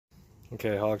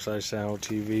Okay, Hawkseye Channel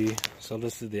TV. So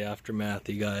this is the aftermath,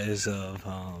 you guys, of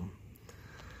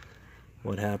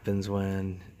what happens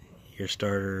when your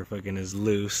starter fucking is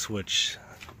loose, which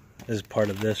is part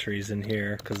of this reason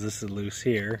here, because this is loose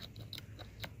here.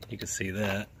 You can see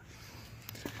that.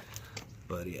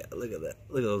 But yeah, look at that.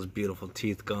 Look at those beautiful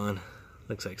teeth gone.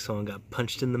 Looks like someone got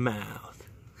punched in the mouth.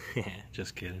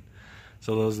 Just kidding.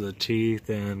 So those are the teeth,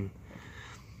 and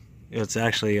it's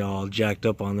actually all jacked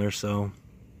up on there, so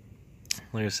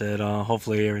like I said,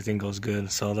 hopefully everything goes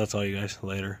good. So that's all, you guys.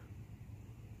 Later.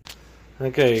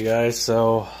 Okay, you guys,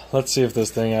 so let's see if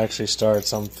this thing actually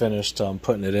starts. I'm finished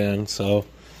putting it in, so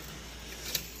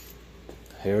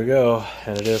here we go.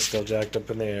 And it is still jacked up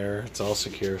in the air. It's all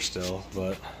secure still,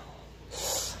 but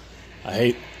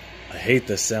I hate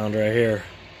this sound right here.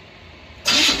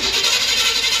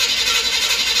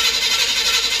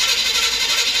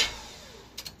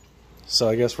 So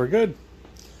I guess we're good.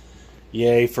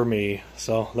 Yay for me.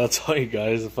 So that's all, you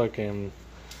guys. The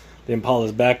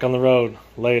Impala's back on the road.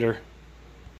 Later.